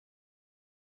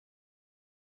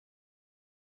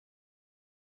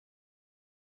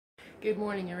Good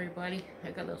morning, everybody. I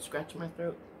got a little scratch in my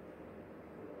throat.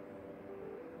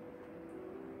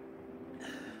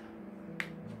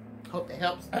 Hope that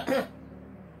helps.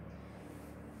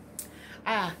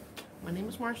 My name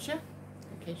is Marcia,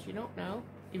 in case you don't know,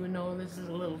 even though this is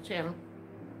a little channel.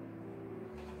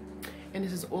 And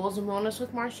this is Oils and Wellness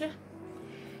with Marcia.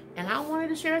 And I wanted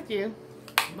to share with you,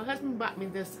 my husband bought me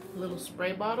this little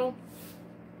spray bottle.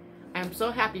 I'm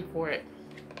so happy for it.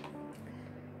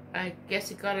 I guess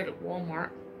he got it at Walmart.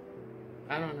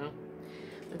 I don't know.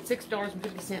 It's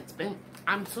 $6.50, but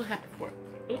I'm so happy for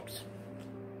it. Oops.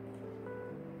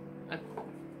 I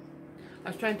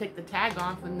was trying to take the tag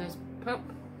off and this pump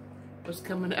was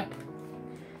coming up.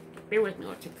 Bear with me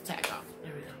while I take the tag off.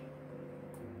 There we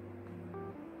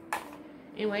go.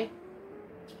 Anyway.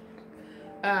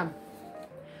 I'm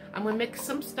going to mix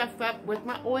some stuff up with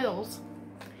my oils.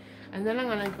 And then I'm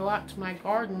going to go out to my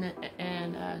garden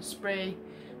and spray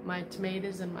my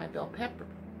tomatoes and my bell pepper.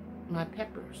 My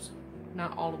peppers.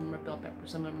 Not all of them are bell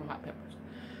peppers. Some of them are hot peppers.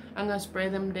 I'm going to spray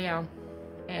them down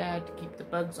and to keep the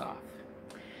bugs off.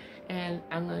 And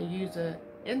I'm going to use a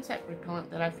insect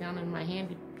repellent that I found in my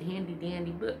handy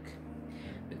dandy book.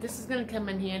 But this is going to come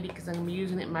in handy because I'm going to be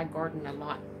using it in my garden a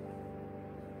lot.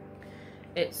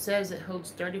 It says it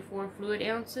holds 34 fluid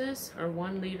ounces or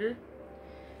 1 liter.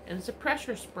 And it's a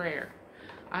pressure sprayer.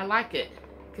 I like it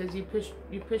because you push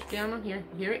down on here.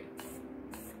 You hear it?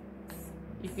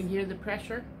 You can hear the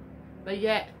pressure. But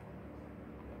yet,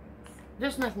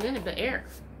 there's nothing in it but air.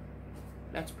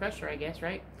 That's pressure, I guess,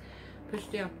 right? Push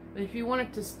down. But if you want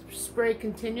it to spray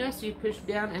continuous, you push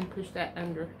down and push that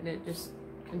under, and it just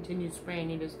continues spraying.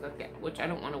 You just look at, which I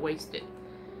don't want to waste it.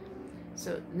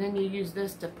 So then you use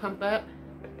this to pump up,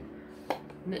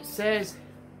 and it says,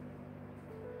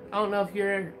 I don't know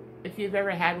if you've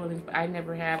ever had one of these, but I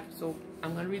never have. So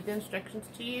I'm going to read the instructions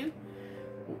to you,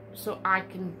 so I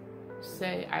can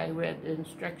say I read the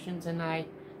instructions and I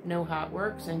know how it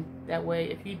works, and that way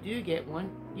if you do get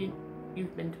one,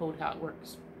 you've been told how it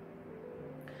works.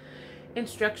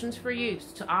 Instructions for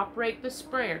use. To operate the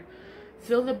sprayer,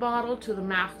 fill the bottle to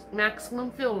the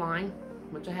maximum fill line,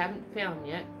 which I haven't found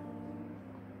yet.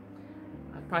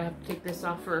 I probably have to take this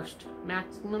off first.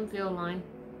 Maximum fill line.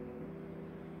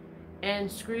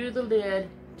 And screw the lid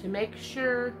to make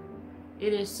sure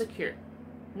it is secure.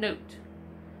 Note: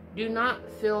 do not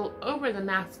fill over the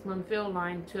maximum fill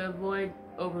line to avoid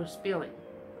overspilling.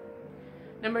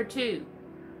 Number 2,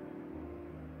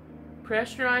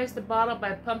 pressurize the bottle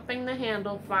by pumping the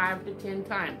handle 5 to 10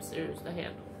 times. There's the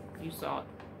handle. You saw it.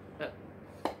 But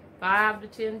 5 to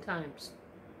 10 times.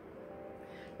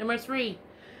 Number 3,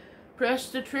 press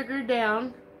the trigger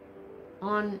down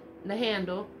on the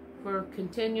handle. For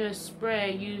continuous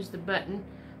spray, use the button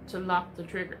to lock the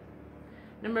trigger.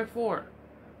 Number 4,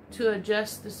 to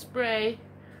adjust the spray,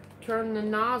 turn the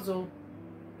nozzle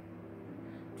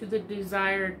to the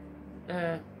desired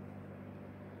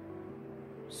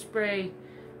spray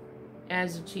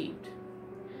as achieved.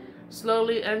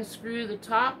 Slowly unscrew the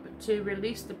top to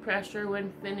release the pressure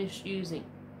when finished using.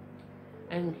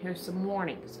 And here's some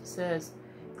warnings. It says,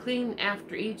 clean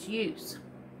after each use.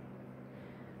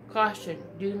 Caution,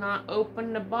 do not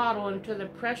open the bottle until the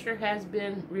pressure has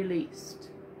been released.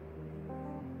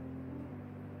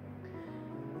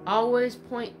 Always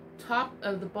point top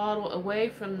of the bottle away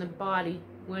from the body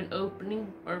when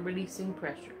opening or releasing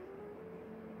pressure.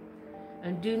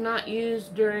 And do not use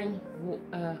during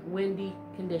windy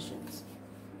conditions.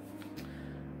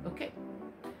 Okay,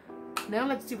 now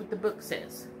let's see what the book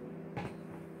says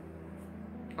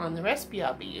on the recipe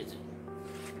I'll be using.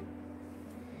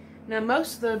 Now,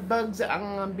 most of the bugs that I'm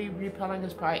going to be repelling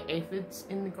is probably aphids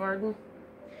in the garden.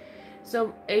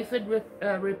 So, aphid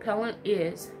repellent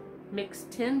is mix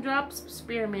 10 drops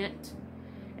spearmint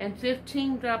and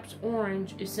 15 drops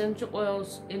orange essential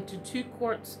oils into 2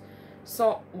 quarts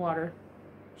salt water.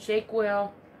 Shake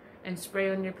well and spray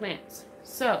on your plants.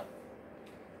 So,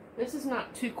 this is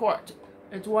not 2 quarts.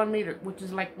 It's 1 liter, which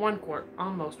is like 1 quart,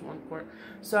 almost 1 quart.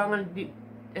 So, I'm going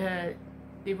to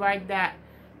divide that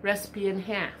recipe in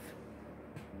half.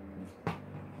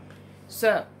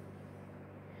 So,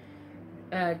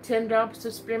 10 drops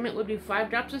of spearmint would be 5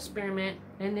 drops of spearmint,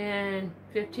 and then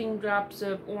 15 drops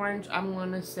of orange, I'm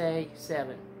going to say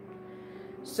 7.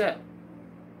 So,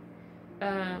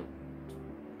 and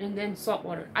then salt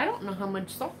water. I don't know how much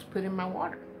salt to put in my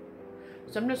water.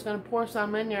 So I'm just going to pour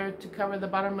some in there to cover the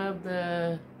bottom of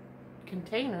the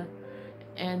container,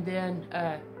 and then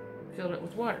fill it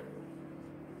with water.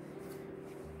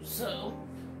 So,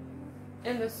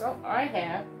 and the salt I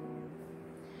have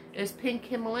is pink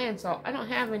Himalayan salt. I don't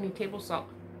have any table salt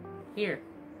here,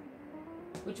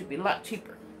 which would be a lot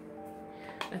cheaper.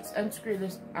 Let's unscrew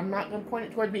this. I'm not going to point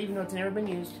it toward me, even though it's never been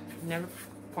used. Never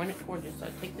point it toward you. So I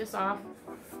take this off.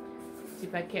 See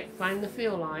if I can't find the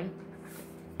fill line.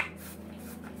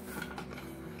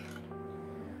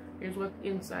 Here's what the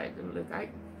inside will look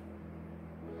like.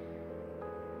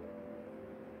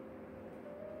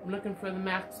 I'm looking for the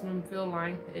maximum fill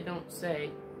line. It don't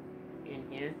say in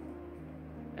here.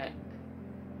 That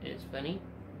is funny.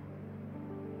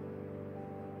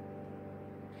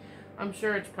 I'm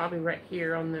sure it's probably right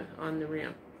here on the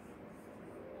rim.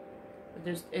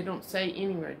 But it don't say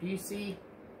anywhere. Do you see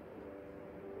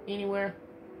anywhere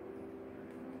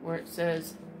where it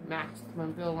says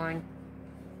maximum fill line?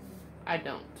 I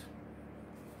don't.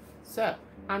 So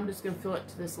I'm just gonna fill it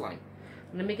to this line.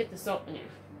 Let me get the salt in here.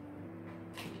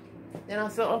 Then I'll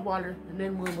fill it with water, and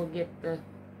then we will get the,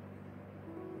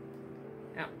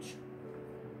 ouch.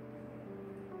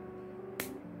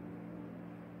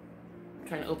 I'm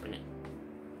trying to open it.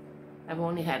 I've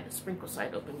only had the sprinkle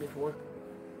side open before.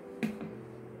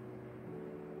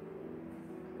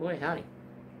 Boy, howdy.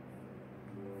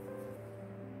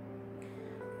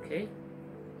 Okay.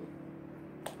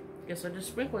 Guess I'll just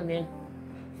sprinkle it in.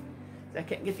 I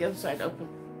can't get the other side open.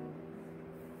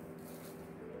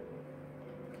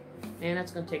 Man,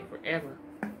 that's going to take forever.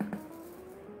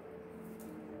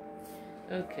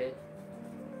 Okay.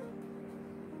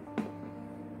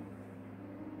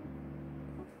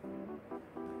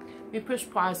 Let me push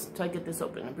pause until I get this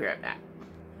open. I'll be right back.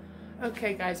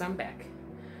 Okay, guys, I'm back.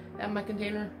 I have my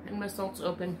container and my salt's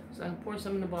open, so I'll pour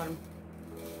some in the bottom.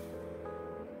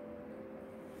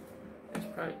 That's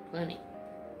probably plenty.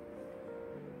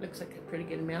 Looks like a pretty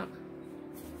good amount.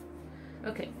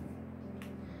 Okay.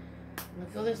 I'm going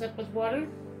to fill this up with water,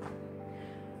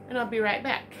 and I'll be right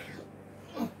back.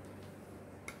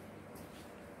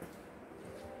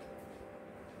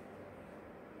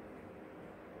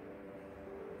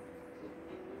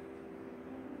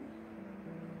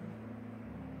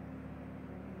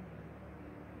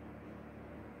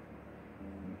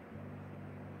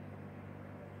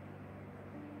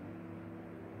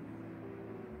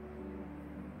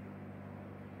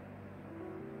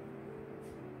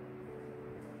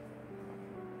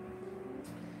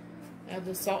 I have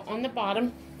the salt on the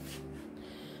bottom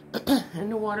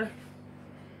and the water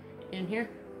in here.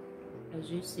 As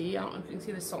you see, I don't know if you can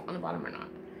see the salt on the bottom or not.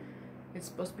 It's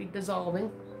supposed to be dissolving.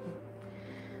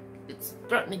 It's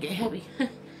starting to get heavy.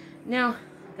 Now,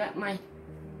 I got my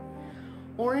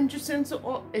orange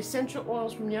essential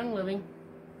oils from Young Living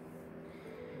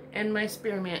and my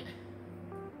spearmint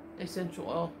essential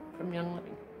oil from Young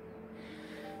Living.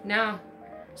 Now,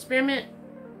 spearmint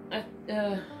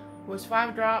was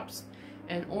 5 drops.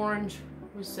 And orange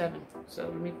was 7. So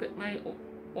let me put my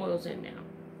oils in now.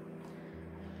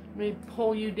 Let me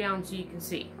pull you down so you can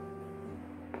see.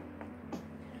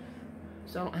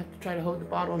 So I don't have to try to hold the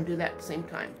bottle and do that at the same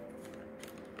time.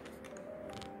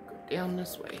 Go down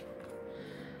this way.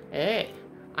 Hey,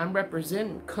 I'm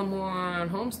representing Come On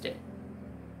Homestead.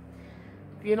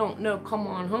 If you don't know Come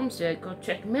On Homestead, go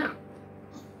check them out.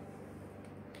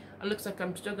 It looks like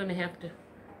I'm still going to have to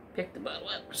pick the bottle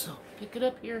up. So pick it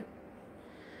up here.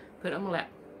 Put it on my lap.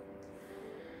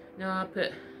 Now I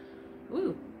put,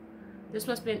 ooh, this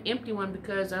must be an empty one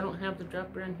because I don't have the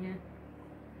dropper in here.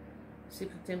 See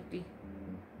if it's empty.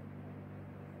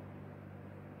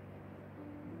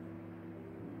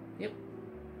 Yep.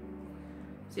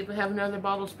 See if I have another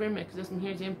bottle of spearmint because this one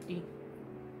here is empty.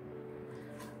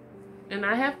 And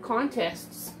I have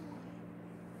contests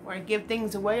where I give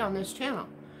things away on this channel.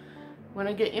 When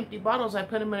I get empty bottles, I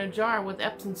put them in a jar with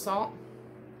Epsom salt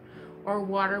or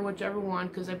water, whichever one,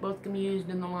 because they both can be used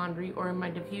in the laundry or in my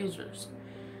diffusers.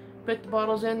 Put the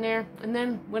bottles in there, and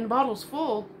then when the bottle's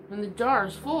full, when the jar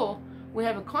is full, we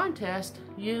have a contest.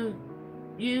 You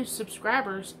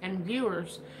subscribers and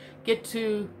viewers get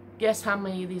to guess how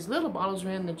many of these little bottles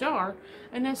are in the jar,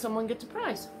 and then someone gets a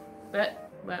prize. But,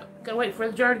 well, gotta wait for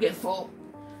the jar to get full.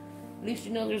 At least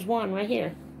you know there's one right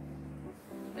here.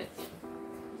 But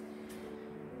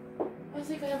I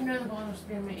think I have another bottle of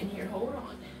spearmint in here. Hold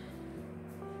on.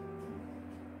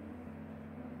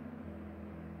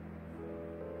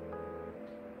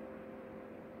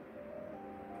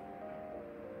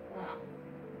 Wow.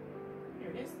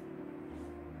 Here it is.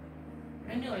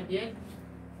 I knew I did.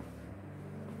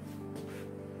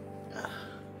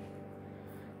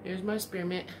 Here's my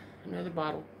spearmint. Another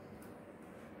bottle.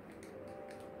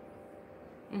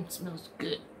 It smells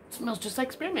good. It smells just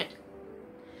like spearmint.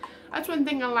 That's one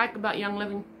thing I like about Young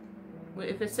Living.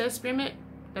 If it says spearmint,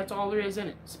 that's all there is in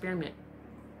it. Spearmint.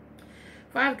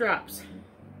 5 drops.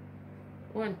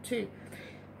 1, 2, 3,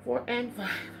 4, and 5.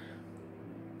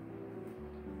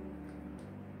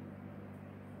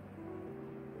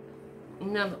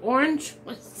 Now the orange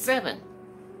was 7.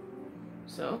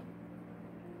 So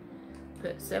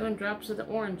put 7 drops of the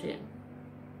orange in.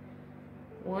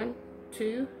 1,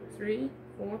 2, 3,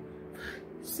 4, 5,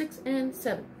 6, and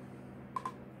 7.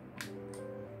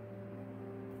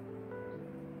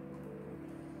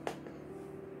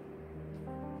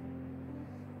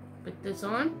 Put this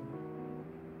on.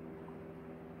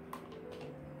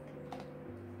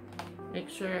 Make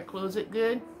sure I close it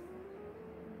good.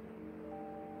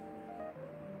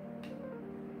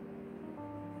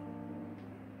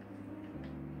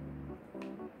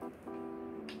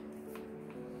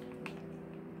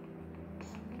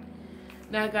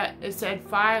 Now I got, it said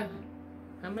 5,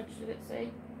 how much did it say?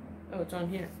 Oh, it's on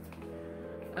here.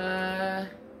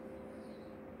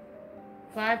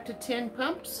 5 to 10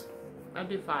 pumps. I'll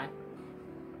do 5.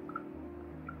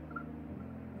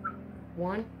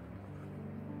 1,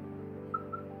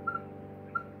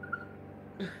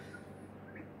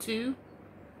 2,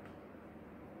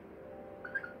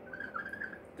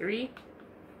 3,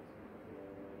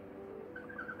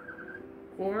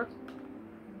 4,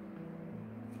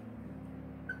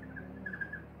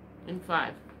 and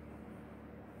 5.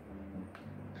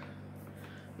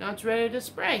 Now it's ready to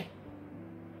spray.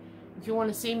 If you want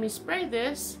to see me spray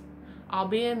this, I'll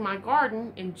be in my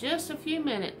garden in just a few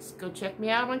minutes. Go check me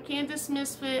out on Candace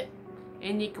Misfit,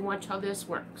 and you can watch how this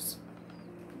works.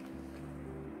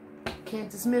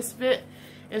 Candace Misfit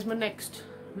is my next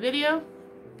video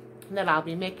that I'll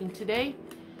be making today,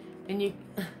 and you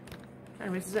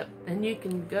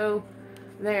can go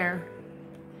there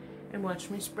and watch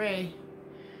me spray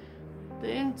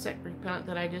the insect repellent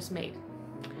that I just made.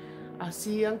 I'll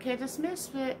see you on Candace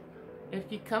Misfit.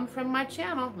 If you come from my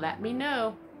channel, let me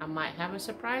know. I might have a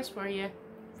surprise for you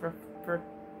for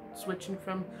switching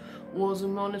from Wolves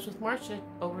and Monas with Marcia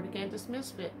over to Candace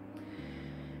Misfit.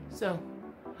 So,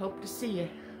 hope to see you.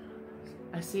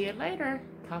 I'll see you later.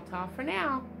 Ta-ta for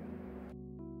now.